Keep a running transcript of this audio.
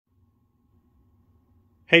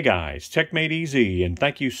Hey guys, techmadeezy, and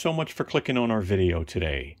thank you so much for clicking on our video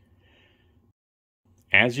today.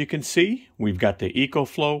 As you can see, we've got the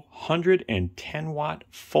EcoFlow 110 watt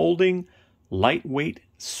folding lightweight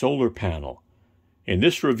solar panel. In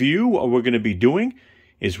this review, what we're going to be doing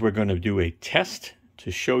is we're going to do a test to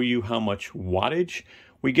show you how much wattage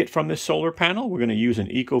we get from this solar panel. We're going to use an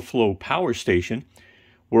EcoFlow power station.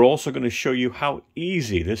 We're also going to show you how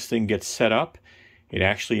easy this thing gets set up. It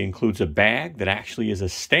actually includes a bag that actually is a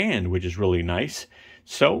stand, which is really nice.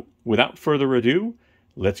 So, without further ado,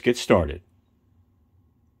 let's get started.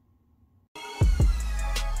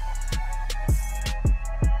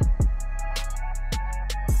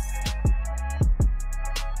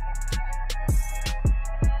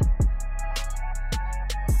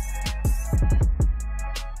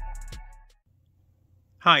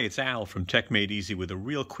 Hi, it's Al from techmadeezy with a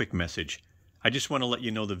real quick message. I just want to let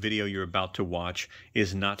you know the video you're about to watch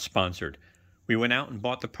is not sponsored. We went out and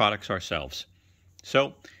bought the products ourselves.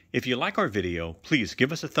 So, if you like our video, please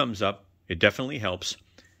give us a thumbs up. It definitely helps.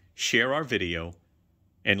 Share our video.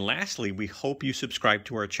 And lastly, we hope you subscribe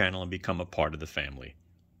to our channel and become a part of the family.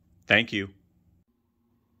 Thank you.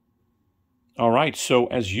 All right, so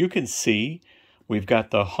as you can see, we've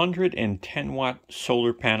got the 110 watt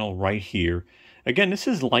solar panel right here. Again, this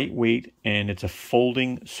is lightweight and it's a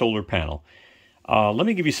folding solar panel. Let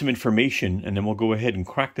me give you some information and then we'll go ahead and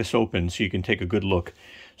crack this open so you can take a good look.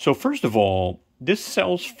 So first of all, this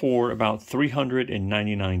sells for about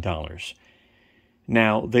 $399.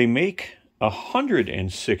 Now, they make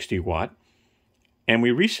 160 watt, and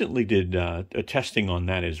we recently did a testing on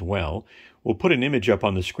that as well. We'll put an image up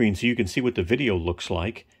on the screen so you can see what the video looks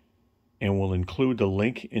like, and we'll include the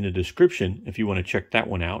link in the description if you want to check that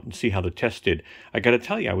one out and see how the test did. I got to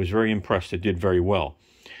tell you, I was very impressed. It did very well.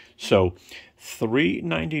 So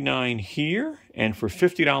 $399 here, and for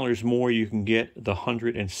 $50 more, you can get the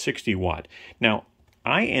 160 watt. Now,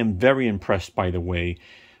 I am very impressed, by the way,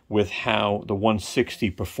 with how the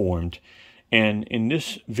 160 performed. And in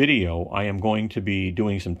this video, I am going to be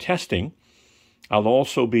doing some testing. I'll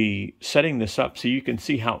also be setting this up so you can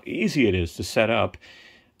see how easy it is to set up.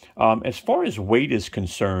 As far as weight is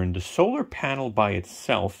concerned, the solar panel by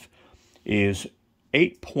itself is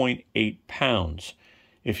 8.8 pounds.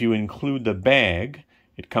 If you include the bag,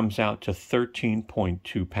 it comes out to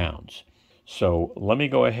 13.2 pounds. So let me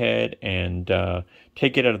go ahead and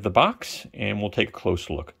take it out of the box, and we'll take a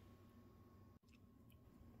close look.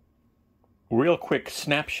 Real quick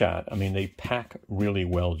snapshot. I mean, they pack really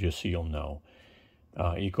well, just so you'll know.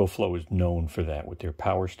 EcoFlow is known for that with their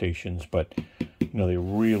power stations, but you know, they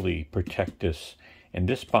really protect this. And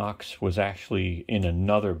this box was actually in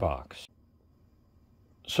another box.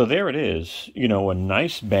 So there it is, you know, a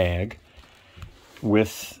nice bag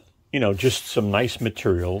with, you know, just some nice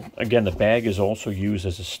material. Again, the bag is also used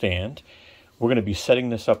as a stand. We're going to be setting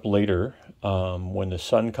this up later when the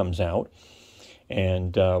sun comes out,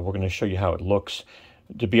 and we're going to show you how it looks.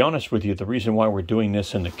 To be honest with you, the reason why we're doing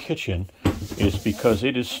this in the kitchen is because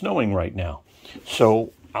it is snowing right now.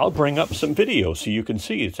 So I'll bring up some video so you can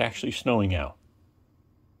see it's actually snowing out.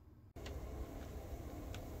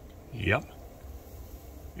 Yep.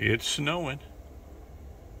 It's snowing.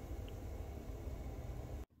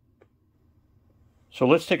 So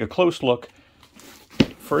let's take a close look.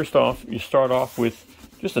 First off, you start off with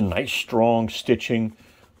just a nice strong stitching,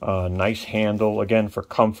 nice handle, again for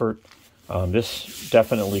comfort. This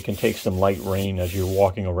definitely can take some light rain as you're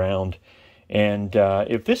walking around. And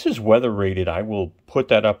if this is weather rated, I will put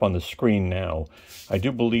that up on the screen now. I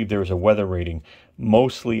do believe there is a weather rating,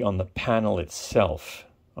 mostly on the panel itself.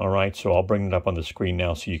 All right, so I'll bring it up on the screen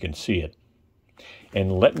now so you can see it.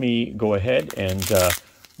 And let me go ahead and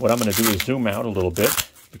what I'm going to do is zoom out a little bit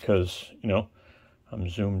because, you know, I'm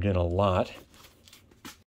zoomed in a lot.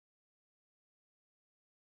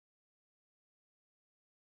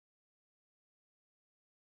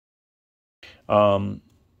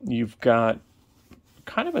 You've got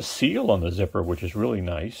kind of a seal on the zipper, which is really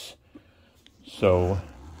nice. So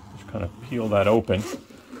just kind of peel that open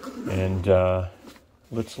and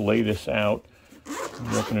let's lay this out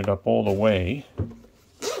and open it up all the way.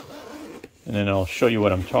 And then I'll show you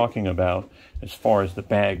what I'm talking about as far as the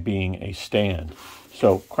bag being a stand.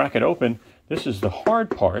 So crack it open. This is the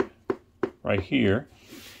hard part right here.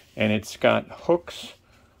 And it's got hooks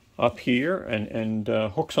up here and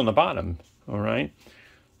hooks on the bottom. All right.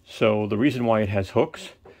 So the reason why it has hooks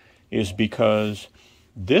is because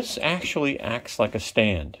this actually acts like a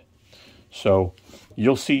stand. So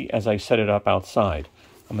you'll see as I set it up outside.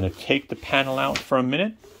 I'm going to take the panel out for a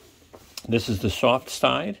minute. This is the soft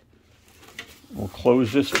side. We'll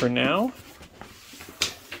close this for now.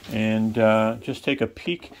 and just take a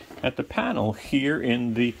peek at the panel here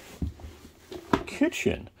in the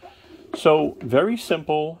kitchen. So very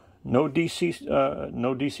simple, no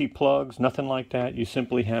DC plugs, nothing like that. You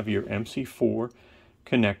simply have your MC4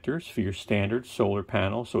 connectors for your standard solar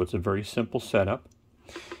panel, so it's a very simple setup.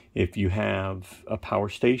 If you have a power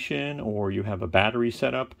station or you have a battery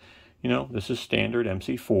setup, you know, this is standard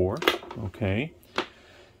MC4, okay?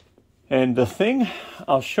 And the thing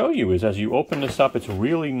I'll show you is as you open this up, it's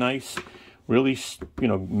really nice, really, you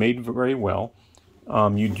know, made very well.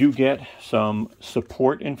 You do get some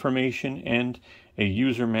support information and a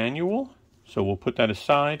user manual, so we'll put that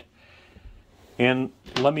aside. And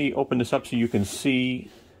let me open this up so you can see.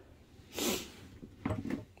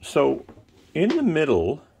 So in the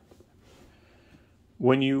middle,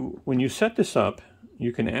 when you set this up,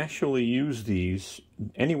 you can actually use these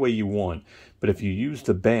any way you want. But if you use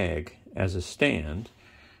the bag as a stand,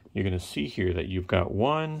 you're going to see here that you've got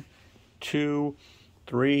 1, 2,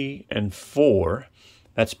 3, and 4.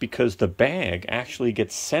 That's because the bag actually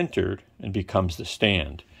gets centered and becomes the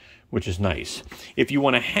stand, which is nice. If you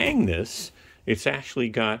want to hang this, it's actually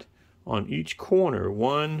got on each corner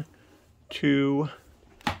 1, 2,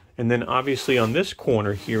 and then obviously on this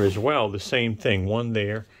corner here as well, the same thing, 1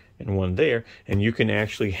 there and 1 there, and you can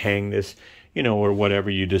actually hang this, you know, or whatever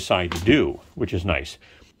you decide to do, which is nice.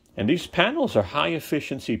 And these panels are high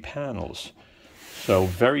efficiency panels. So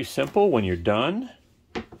very simple. When you're done,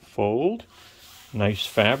 fold. Nice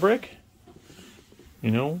fabric,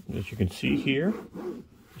 you know, as you can see here,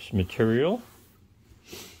 this material.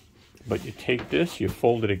 But you take this, you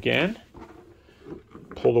fold it again,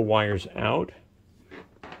 pull the wires out,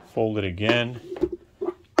 fold it again,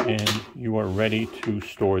 and you are ready to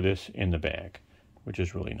store this in the bag, which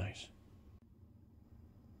is really nice.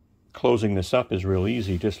 Closing this up is real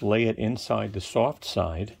easy. Just lay it inside the soft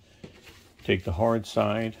side, take the hard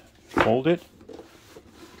side, fold it,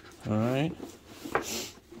 all right.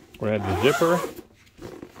 Grab the zipper,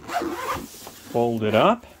 fold it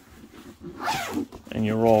up, and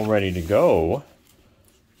you're all ready to go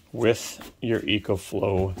with your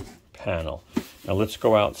EcoFlow panel. Now let's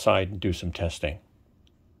go outside and do some testing.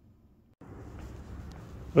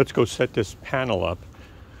 Let's go set this panel up,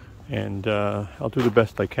 and I'll do the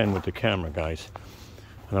best I can with the camera, guys.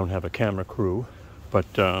 I don't have a camera crew, but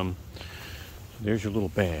there's your little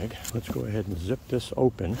bag. Let's go ahead and zip this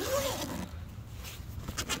open.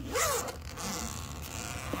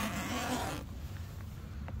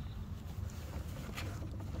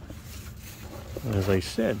 As I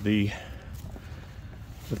said, the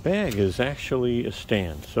bag is actually a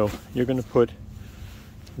stand. So you're going to put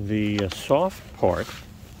the soft part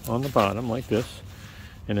on the bottom like this,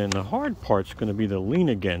 and then the hard part's going to be the lean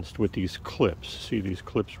against with these clips. See these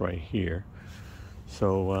clips right here.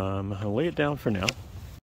 So I'll lay it down for now,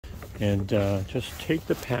 and just take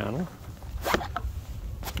the panel.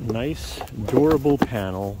 Nice, durable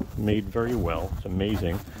panel, made very well. It's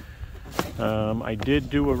amazing. I did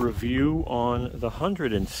do a review on the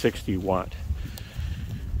 160 watt,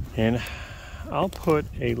 and I'll put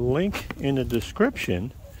a link in the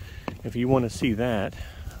description if you want to see that.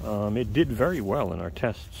 It did very well in our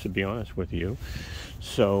tests, to be honest with you.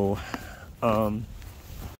 So, all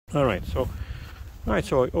right. So I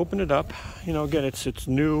open it up. You know, again, it's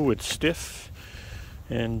new, it's stiff,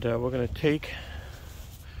 and we're going to take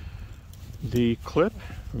the clip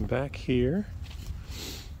from back here.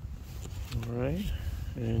 All right,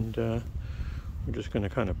 and we're just going to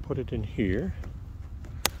kind of put it in here,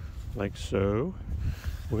 like so.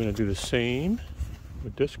 We're going to do the same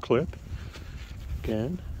with this clip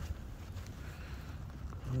again.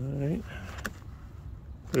 All right,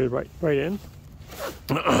 put it right in.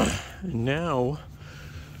 And now,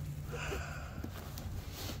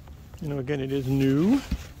 you know, again, it is new,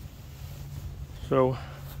 so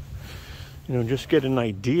you know, just get an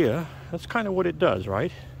idea. That's kind of what it does,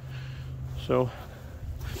 right? So,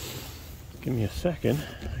 give me a second.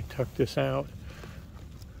 I tuck this out.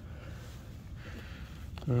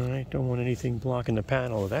 All right, don't want anything blocking the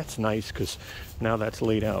panel. That's nice because now that's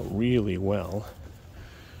laid out really well,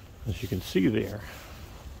 as you can see there.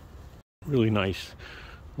 Really nice.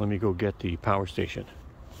 Let me go get the power station.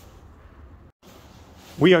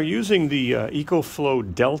 We are using the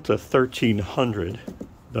EcoFlow Delta 1300.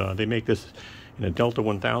 They make this in a Delta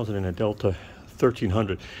 1000 and a Delta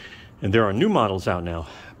 1300. And there are new models out now,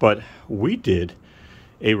 but we did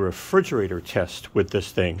a refrigerator test with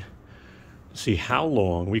this thing to see how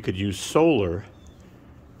long we could use solar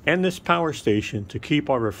and this power station to keep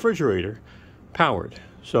our refrigerator powered.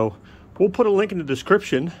 So we'll put a link in the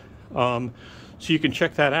description so you can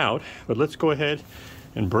check that out. But let's go ahead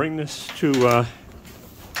and bring this to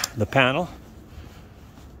the panel.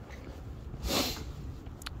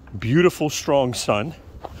 Beautiful, strong sun.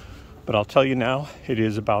 But I'll tell you now, it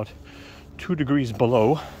is about 2 degrees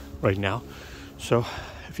below right now. So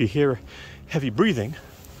if you hear heavy breathing,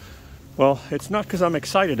 well, it's not because I'm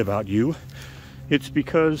excited about you. It's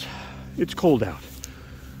because it's cold out.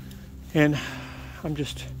 And I'm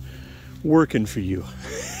just working for you.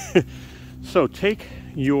 So take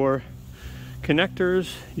your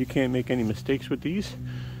connectors. You can't make any mistakes with these.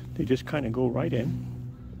 They just kind of go right in.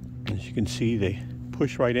 As you can see, they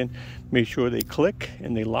push right in. Make sure they click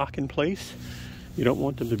and they lock in place. You don't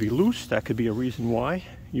want them to be loose. That could be a reason why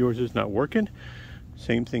yours is not working.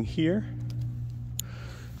 Same thing here.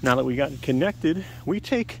 Now that we got it connected, we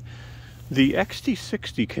take the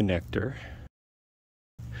XT60 connector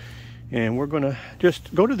and we're going to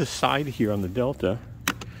just go to the side here on the Delta.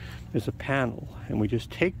 There's a panel, and we just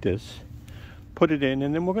take this, put it in,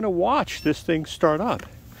 and then we're going to watch this thing start up.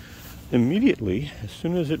 Immediately, as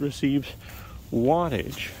soon as it receives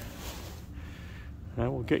wattage, I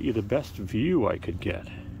will get you the best view I could get.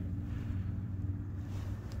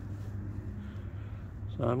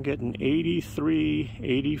 So I'm getting 83,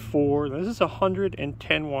 84. This is a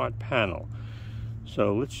 110 watt panel.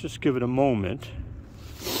 So let's just give it a moment.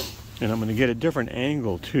 And I'm going to get a different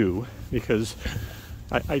angle too, because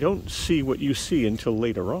I don't see what you see until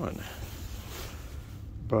later on.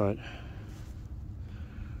 But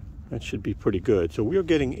that should be pretty good. So we're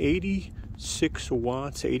getting 86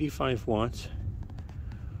 watts, 85 watts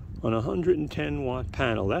on a 110 watt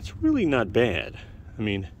panel. That's really not bad. I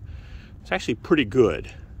mean, it's actually pretty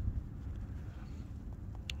good.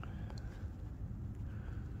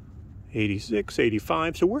 86,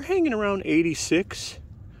 85. So we're hanging around 86.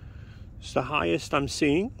 It's the highest I'm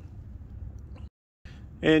seeing.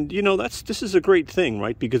 And you know, this is a great thing,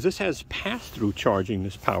 right? Because this has pass-through charging,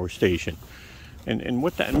 this power station. And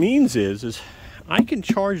what that means is I can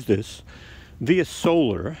charge this via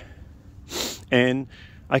solar and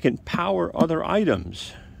I can power other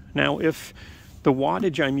items. Now, if the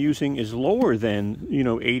wattage I'm using is lower than,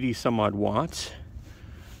 80 some odd watts,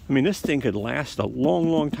 I mean, this thing could last a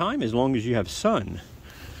long, long time as long as you have sun.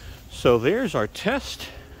 So there's our test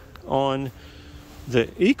on the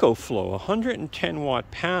EcoFlow 110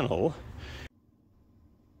 watt panel.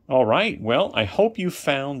 All right, well, I hope you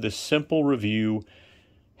found this simple review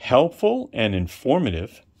helpful and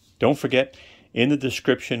informative. Don't forget, in the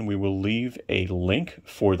description, we will leave a link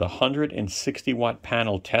for the 160 watt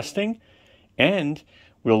panel testing, and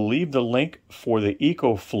we'll leave the link for the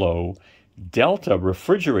EcoFlow Delta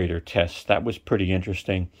refrigerator test. That was pretty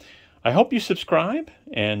interesting. I hope you subscribe,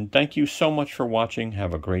 and thank you so much for watching.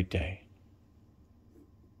 Have a great day.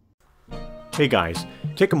 Hey guys,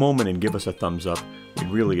 take a moment and give us a thumbs up. We'd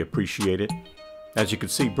really appreciate it. As you can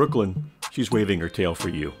see, Brooklyn, she's waving her tail for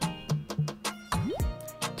you.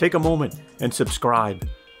 Take a moment and subscribe.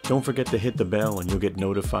 Don't forget to hit the bell and you'll get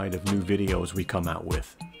notified of new videos we come out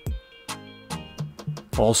with.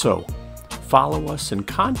 Also, follow us and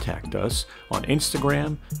contact us on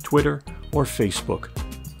Instagram, Twitter, or Facebook.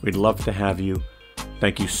 We'd love to have you.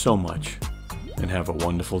 Thank you so much, and have a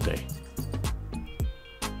wonderful day.